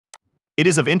It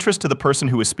is of interest to the person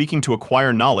who is speaking to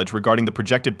acquire knowledge regarding the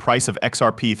projected price of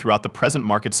XRP throughout the present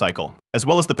market cycle, as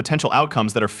well as the potential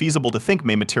outcomes that are feasible to think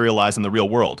may materialize in the real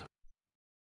world.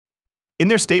 In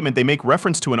their statement, they make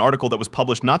reference to an article that was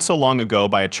published not so long ago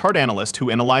by a chart analyst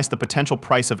who analyzed the potential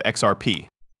price of XRP.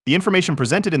 The information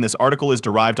presented in this article is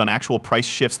derived on actual price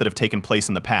shifts that have taken place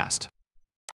in the past.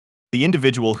 The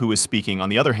individual who is speaking, on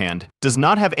the other hand, does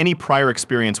not have any prior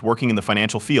experience working in the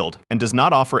financial field and does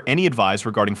not offer any advice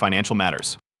regarding financial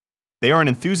matters. They are an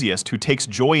enthusiast who takes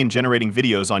joy in generating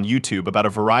videos on YouTube about a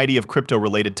variety of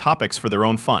crypto-related topics for their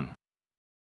own fun.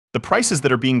 The prices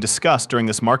that are being discussed during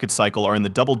this market cycle are in the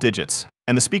double digits,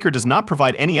 and the speaker does not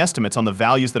provide any estimates on the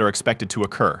values that are expected to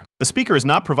occur. The speaker is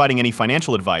not providing any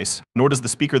financial advice, nor does the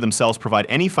speaker themselves provide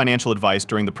any financial advice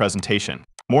during the presentation.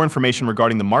 More information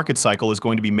regarding the market cycle is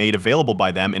going to be made available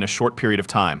by them in a short period of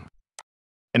time.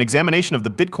 An examination of the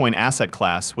Bitcoin asset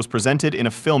class was presented in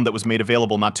a film that was made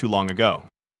available not too long ago.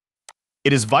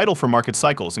 It is vital for market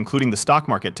cycles, including the stock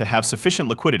market, to have sufficient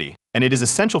liquidity, and it is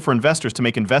essential for investors to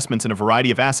make investments in a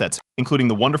variety of assets, including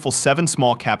the wonderful 7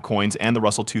 small-cap coins and the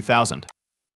Russell 2000.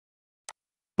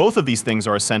 Both of these things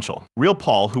are essential. Real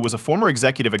Paul, who was a former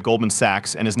executive at Goldman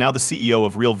Sachs and is now the CEO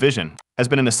of Real Vision, has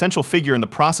been an essential figure in the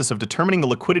process of determining the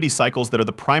liquidity cycles that are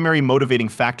the primary motivating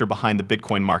factor behind the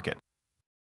Bitcoin market.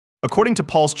 According to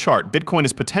Paul's chart, Bitcoin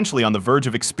is potentially on the verge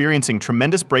of experiencing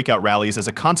tremendous breakout rallies as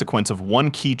a consequence of one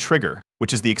key trigger,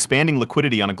 which is the expanding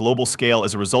liquidity on a global scale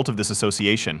as a result of this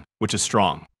association, which is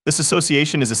strong. This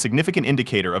association is a significant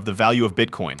indicator of the value of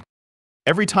Bitcoin.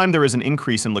 Every time there is an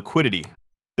increase in liquidity,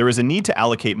 there is a need to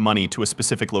allocate money to a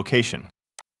specific location.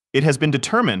 It has been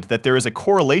determined that there is a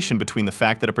correlation between the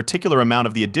fact that a particular amount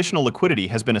of the additional liquidity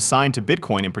has been assigned to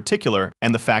Bitcoin in particular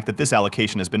and the fact that this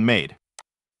allocation has been made.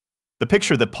 The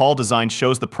picture that Paul designed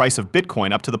shows the price of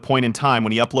Bitcoin up to the point in time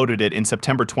when he uploaded it in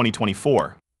September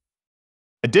 2024.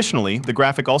 Additionally, the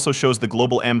graphic also shows the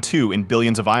global M2 in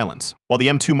billions of islands. While the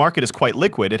M2 market is quite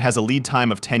liquid, it has a lead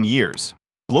time of 10 years.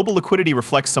 Global liquidity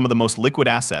reflects some of the most liquid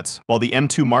assets, while the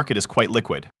M2 market is quite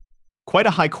liquid. Quite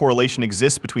a high correlation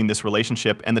exists between this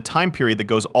relationship and the time period that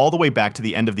goes all the way back to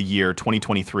the end of the year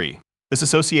 2023. This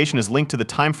association is linked to the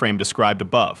time frame described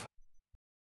above.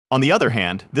 On the other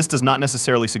hand, this does not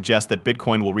necessarily suggest that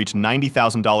Bitcoin will reach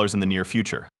 $90,000 in the near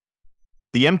future.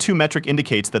 The M2 metric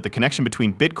indicates that the connection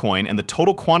between Bitcoin and the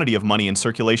total quantity of money in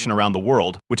circulation around the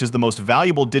world, which is the most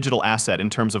valuable digital asset in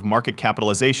terms of market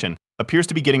capitalization, appears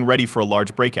to be getting ready for a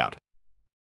large breakout.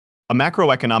 A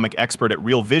macroeconomic expert at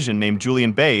Real Vision named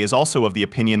Julian Bay is also of the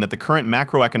opinion that the current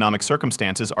macroeconomic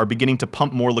circumstances are beginning to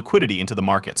pump more liquidity into the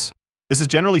markets. This is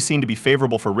generally seen to be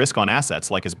favorable for risk-on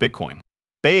assets like as Bitcoin.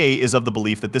 Bay is of the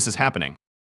belief that this is happening.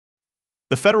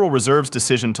 The Federal Reserve's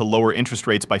decision to lower interest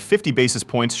rates by 50 basis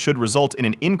points should result in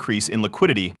an increase in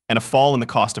liquidity and a fall in the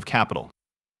cost of capital.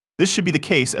 This should be the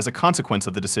case as a consequence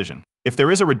of the decision. If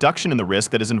there is a reduction in the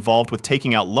risk that is involved with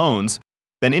taking out loans,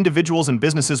 then individuals and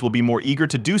businesses will be more eager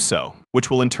to do so, which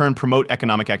will in turn promote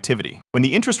economic activity. When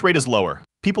the interest rate is lower,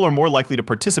 people are more likely to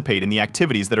participate in the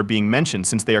activities that are being mentioned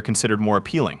since they are considered more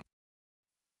appealing.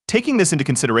 Taking this into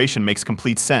consideration makes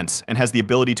complete sense and has the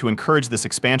ability to encourage this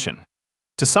expansion.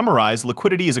 To summarize,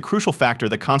 liquidity is a crucial factor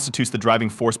that constitutes the driving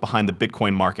force behind the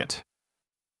Bitcoin market.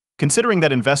 Considering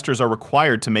that investors are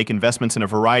required to make investments in a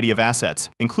variety of assets,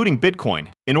 including Bitcoin,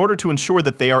 in order to ensure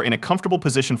that they are in a comfortable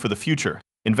position for the future,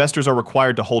 investors are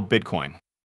required to hold Bitcoin.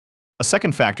 A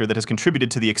second factor that has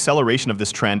contributed to the acceleration of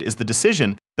this trend is the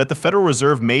decision that the Federal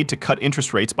Reserve made to cut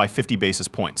interest rates by 50 basis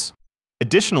points.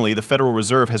 Additionally, the Federal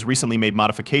Reserve has recently made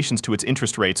modifications to its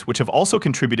interest rates, which have also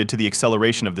contributed to the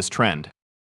acceleration of this trend.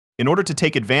 In order to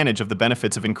take advantage of the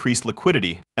benefits of increased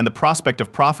liquidity and the prospect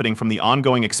of profiting from the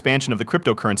ongoing expansion of the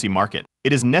cryptocurrency market,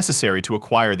 it is necessary to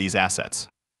acquire these assets.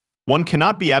 One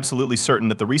cannot be absolutely certain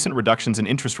that the recent reductions in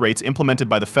interest rates implemented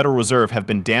by the Federal Reserve have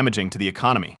been damaging to the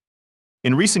economy.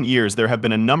 In recent years, there have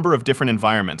been a number of different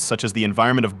environments, such as the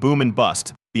environment of boom and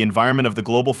bust, the environment of the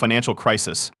global financial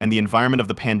crisis, and the environment of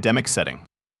the pandemic setting.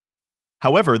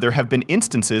 However, there have been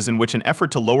instances in which an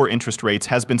effort to lower interest rates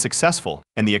has been successful,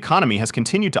 and the economy has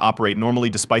continued to operate normally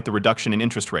despite the reduction in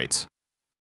interest rates.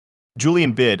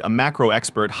 Julian Bid, a macro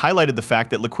expert, highlighted the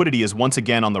fact that liquidity is once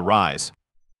again on the rise.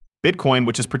 Bitcoin,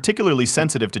 which is particularly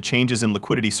sensitive to changes in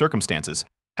liquidity circumstances,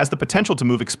 has the potential to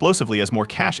move explosively as more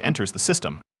cash enters the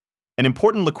system. An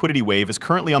important liquidity wave is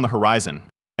currently on the horizon,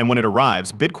 and when it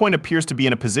arrives, Bitcoin appears to be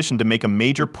in a position to make a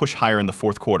major push higher in the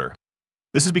fourth quarter.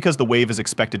 This is because the wave is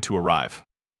expected to arrive.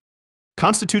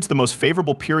 Constitutes the most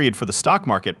favorable period for the stock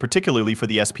market, particularly for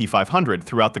the S&P 500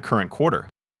 throughout the current quarter.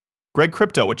 Greg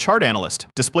Crypto, a chart analyst,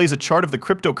 displays a chart of the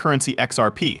cryptocurrency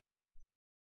XRP.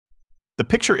 The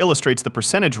picture illustrates the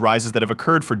percentage rises that have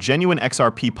occurred for genuine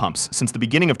XRP pumps since the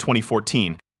beginning of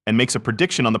 2014 and makes a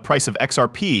prediction on the price of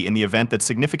XRP in the event that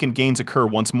significant gains occur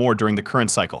once more during the current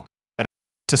cycle.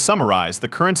 To summarize, the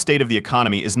current state of the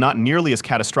economy is not nearly as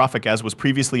catastrophic as was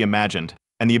previously imagined,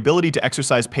 and the ability to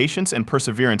exercise patience and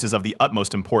perseverance is of the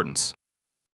utmost importance.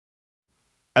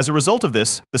 As a result of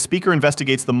this, the speaker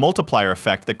investigates the multiplier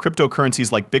effect that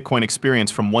cryptocurrencies like Bitcoin experience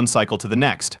from one cycle to the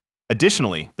next.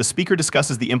 Additionally, the speaker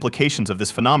discusses the implications of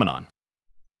this phenomenon.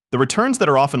 The returns that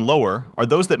are often lower are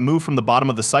those that move from the bottom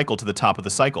of the cycle to the top of the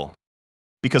cycle.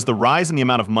 Because the rise in the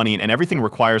amount of money and everything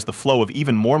requires the flow of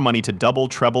even more money to double,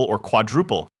 treble, or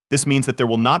quadruple, this means that there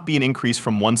will not be an increase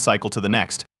from one cycle to the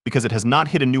next, because it has not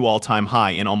hit a new all-time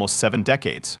high in almost 7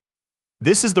 decades.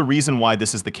 This is the reason why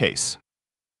this is the case.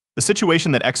 The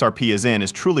situation that XRP is in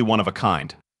is truly one of a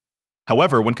kind.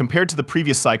 However, when compared to the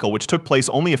previous cycle, which took place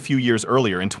only a few years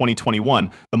earlier in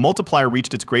 2021, the multiplier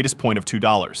reached its greatest point of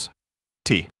 $2.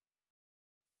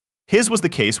 His was the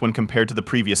case when compared to the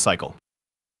previous cycle.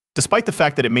 Despite the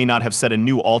fact that it may not have set a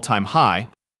new all-time high,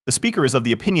 the speaker is of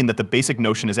the opinion that the basic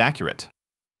notion is accurate.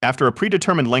 After a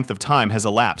predetermined length of time has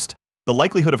elapsed, the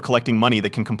likelihood of collecting money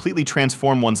that can completely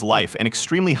transform one's life and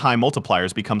extremely high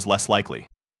multipliers becomes less likely.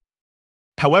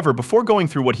 However, before going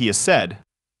through what he has said,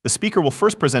 the speaker will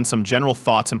first present some general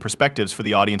thoughts and perspectives for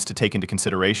the audience to take into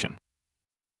consideration.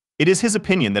 It is his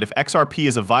opinion that if XRP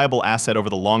is a viable asset over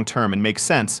the long term and makes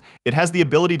sense, it has the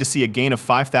ability to see a gain of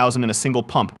 5,000 in a single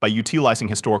pump by utilizing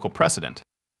historical precedent.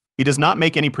 He does not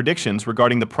make any predictions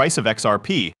regarding the price of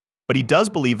XRP, but he does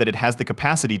believe that it has the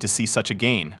capacity to see such a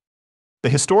gain. The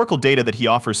historical data that he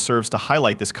offers serves to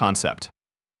highlight this concept.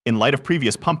 In light of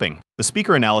previous pumping, the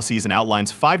speaker analyses and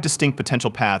outlines 5 distinct potential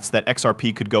paths that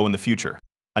XRP could go in the future.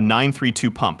 A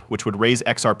 932 pump, which would raise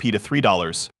XRP to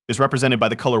 $3, is represented by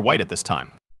the color white at this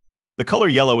time. The color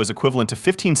yellow is equivalent to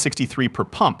 $15.63 per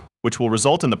pump, which will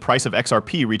result in the price of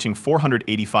XRP reaching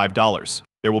 $485.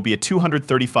 There will be a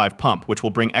 235 pump, which will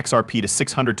bring XRP to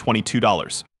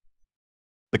 $622.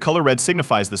 The color red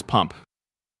signifies this pump.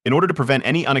 In order to prevent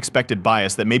any unexpected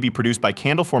bias that may be produced by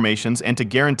candle formations and to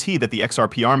guarantee that the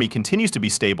XRP army continues to be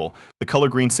stable, the color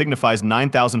green signifies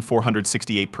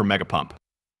 9,468 per megapump.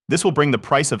 This will bring the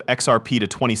price of XRP to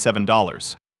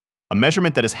 $27. A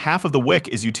measurement that is half of the wick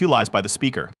is utilized by the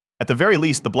speaker. At the very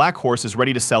least, the black horse is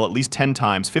ready to sell at least 10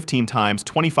 times, 15 times,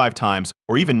 25 times,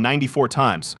 or even 94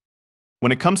 times.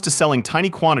 When it comes to selling tiny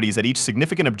quantities at each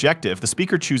significant objective, the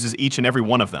speaker chooses each and every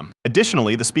one of them.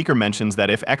 Additionally, the speaker mentions that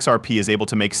if XRP is able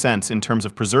to make sense in terms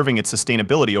of preserving its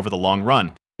sustainability over the long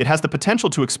run, it has the potential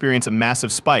to experience a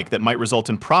massive spike that might result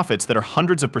in profits that are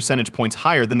hundreds of percentage points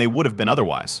higher than they would have been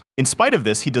otherwise. In spite of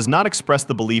this, he does not express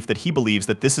the belief that he believes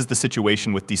that this is the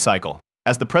situation with D-Cycle.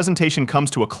 As the presentation comes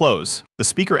to a close, the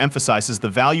speaker emphasizes the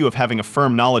value of having a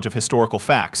firm knowledge of historical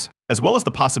facts, as well as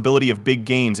the possibility of big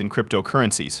gains in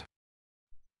cryptocurrencies.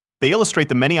 They illustrate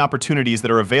the many opportunities that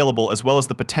are available as well as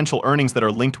the potential earnings that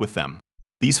are linked with them.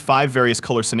 These 5 various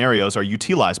color scenarios are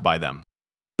utilized by them.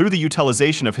 Through the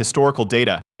utilization of historical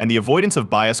data and the avoidance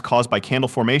of bias caused by candle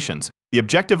formations, the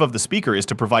objective of the speaker is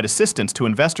to provide assistance to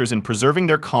investors in preserving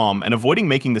their calm and avoiding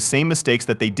making the same mistakes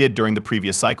that they did during the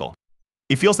previous cycle.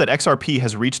 He feels that XRP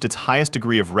has reached its highest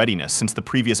degree of readiness since the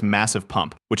previous massive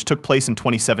pump, which took place in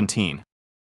 2017.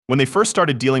 When they first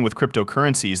started dealing with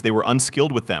cryptocurrencies, they were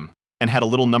unskilled with them and had a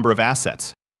little number of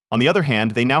assets. On the other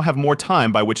hand, they now have more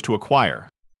time by which to acquire.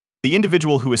 The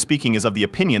individual who is speaking is of the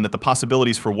opinion that the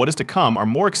possibilities for what is to come are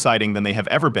more exciting than they have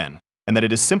ever been, and that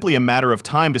it is simply a matter of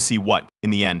time to see what,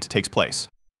 in the end, takes place.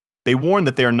 They warn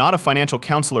that they are not a financial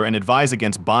counselor and advise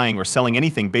against buying or selling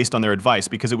anything based on their advice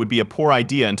because it would be a poor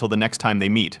idea until the next time they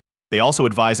meet. They also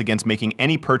advise against making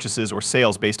any purchases or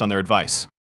sales based on their advice.